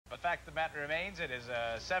fact of the matter remains, it is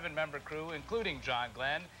a 7-member crew, including John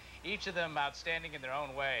Glenn, each of them outstanding in their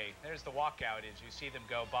own way. There's the walkout as you see them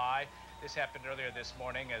go by. This happened earlier this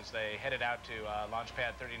morning as they headed out to launch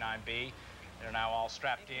pad 39B. They're now all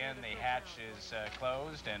strapped in. The hatch is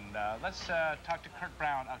closed. And let's talk to Kurt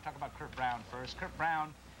Brown. I'll talk about Kurt Brown first. Kurt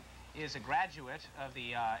Brown is a graduate of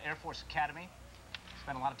the Air Force Academy.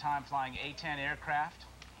 Spent a lot of time flying A-10 aircraft.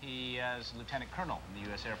 He is Lieutenant Colonel in the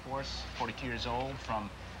U.S. Air Force, 42 years old, from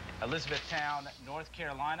Elizabethtown, North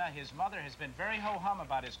Carolina. His mother has been very ho-hum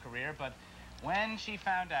about his career, but when she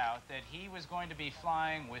found out that he was going to be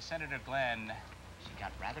flying with Senator Glenn, she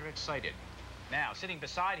got rather excited. Now, sitting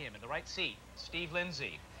beside him in the right seat, Steve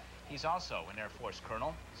Lindsey. He's also an Air Force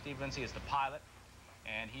colonel. Steve Lindsey is the pilot,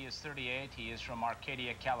 and he is 38. He is from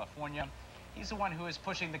Arcadia, California. He's the one who is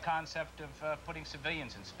pushing the concept of putting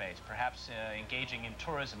civilians in space, perhaps engaging in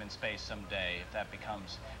tourism in space someday, if that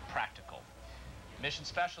becomes practical. Mission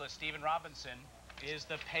Specialist Stephen Robinson is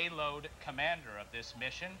the payload commander of this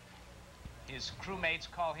mission. His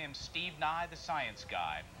crewmates call him Steve Nye, the science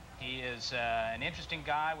guy. He is an interesting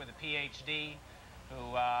guy with a PhD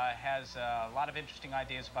who has a lot of interesting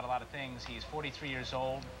ideas about a lot of things. He's 43 years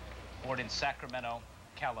old, born in Sacramento,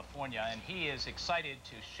 California, and he is excited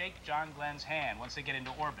to shake John Glenn's hand once they get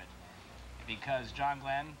into orbit, because John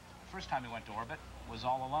Glenn, the first time he went to orbit, was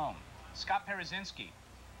all alone. Scott Parazynski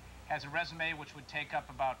has a resume which would take up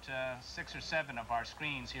about 6 or 7 of our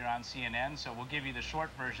screens here on CNN, so we'll give you the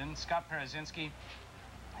short version. Scott Parazynski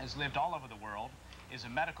has lived all over the world, is a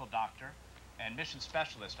medical doctor and mission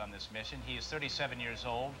specialist on this mission. He is 37 years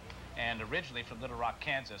old and originally from Little Rock,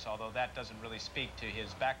 Kansas, although that doesn't really speak to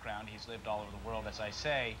his background. He's lived all over the world, as I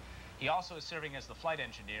say. He also is serving as the flight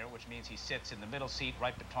engineer, which means he sits in the middle seat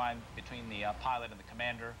right between the pilot and the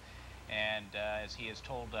commander. And as he has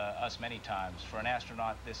told us many times, for an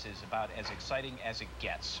astronaut, this is about as exciting as it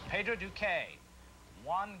gets. Pedro Duque,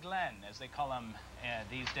 Juan Glenn, as they call him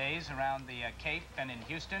these days around the Cape and in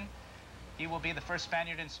Houston. He will be the first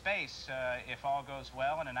Spaniard in space, if all goes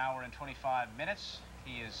well, in 1 hour and 25 minutes.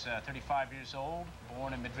 He is 35 years old,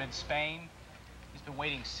 born in Madrid, Spain. He's been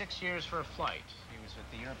waiting 6 years for a flight. He was with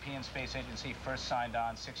the European Space Agency, first signed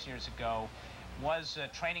on 6 years ago. Was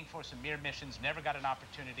training for some Mir missions, never got an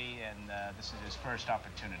opportunity, and this is his first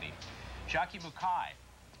opportunity. Chiaki Mukai,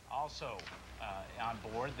 also on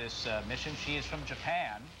board this mission. She is from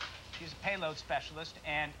Japan. She's a payload specialist,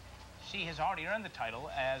 and she has already earned the title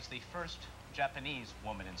as the first Japanese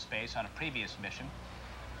woman in space on a previous mission.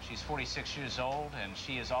 She's 46 years old, and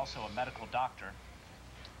she is also a medical doctor.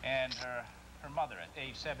 And her mother, at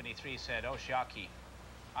age 73, said, "Oh, Chiaki,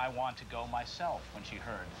 I want to go myself," when she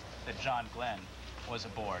heard that John Glenn was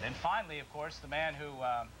aboard. And finally, of course, the man who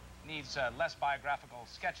needs less biographical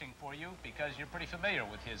sketching for you, because you're pretty familiar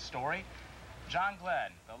with his story, John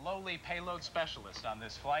Glenn, the lowly payload specialist on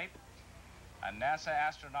this flight, a NASA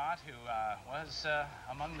astronaut who was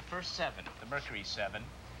among the first 7, the Mercury 7,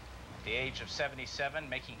 at the age of 77,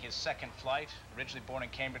 making his second flight. Originally born in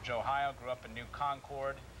Cambridge, Ohio, grew up in New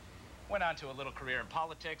Concord, went on to a little career in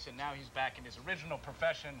politics, and now he's back in his original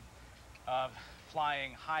profession of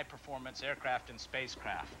flying high-performance aircraft and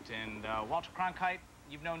spacecraft. And Walter Cronkite,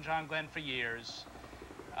 you've known John Glenn for years.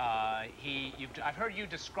 I've heard you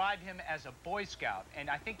describe him as a Boy Scout, and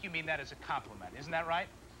I think you mean that as a compliment. Isn't that right?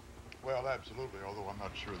 Well, absolutely, although I'm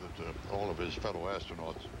not sure that all of his fellow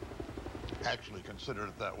astronauts actually consider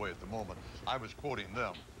it that way at the moment. I was quoting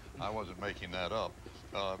them. I wasn't making that up.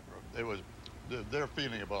 It was their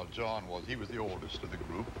feeling about John was he was the oldest of the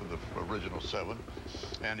group, of the original 7,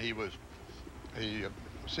 and he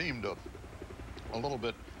seemed a little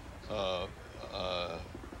bit a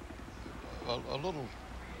little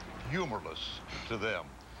humorless to them.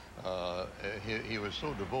 He was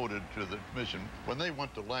so devoted to the mission. When they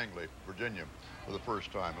went to Langley, Virginia, for the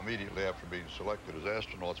first time, immediately after being selected as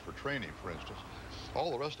astronauts for training, for instance,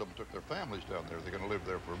 all the rest of them took their families down there. They're going to live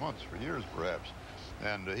there for months, for years, perhaps.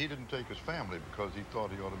 And he didn't take his family because he thought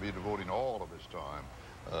he ought to be devoting all of his time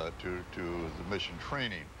to the mission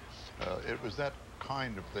training. It was that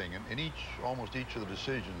kind of thing. And in almost each of the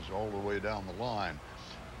decisions all the way down the line,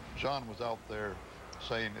 John was out there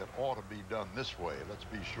saying it ought to be done this way. Let's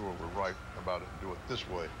be sure we're right about it and do it this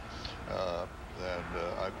way.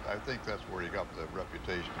 I think that's where he got the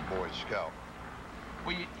reputation of Boy Scout.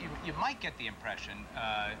 Well, you might get the impression,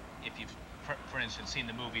 if you've, for instance, seen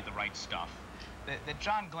the movie The Right Stuff, that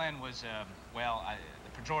John Glenn was, well,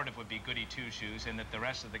 the pejorative would be goody two-shoes, and that the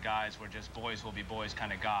rest of the guys were just boys will be boys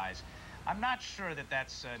kind of guys. I'm not sure that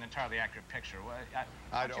that's an entirely accurate picture.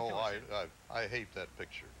 I hate that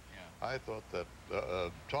picture. Yeah. I thought that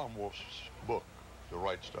Tom Wolfe's book, The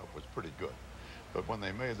Right Stuff, was pretty good. But when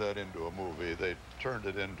they made that into a movie, they turned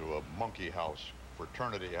it into a monkey house,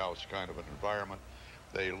 fraternity house kind of an environment.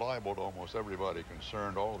 They libeled almost everybody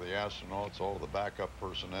concerned, all the astronauts, all the backup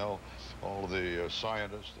personnel, all the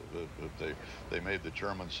scientists. They made the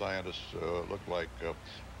German scientists look like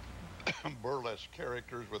burlesque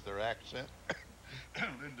characters with their accent.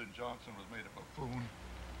 Lyndon Johnson was made a buffoon.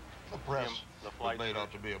 The press was made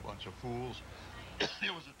out to be a bunch of fools.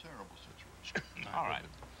 It was a terrible situation. All right.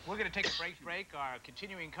 We're going to take a break. Our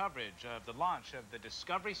continuing coverage of the launch of the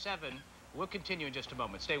Discovery 7 will continue in just a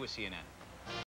moment. Stay with CNN.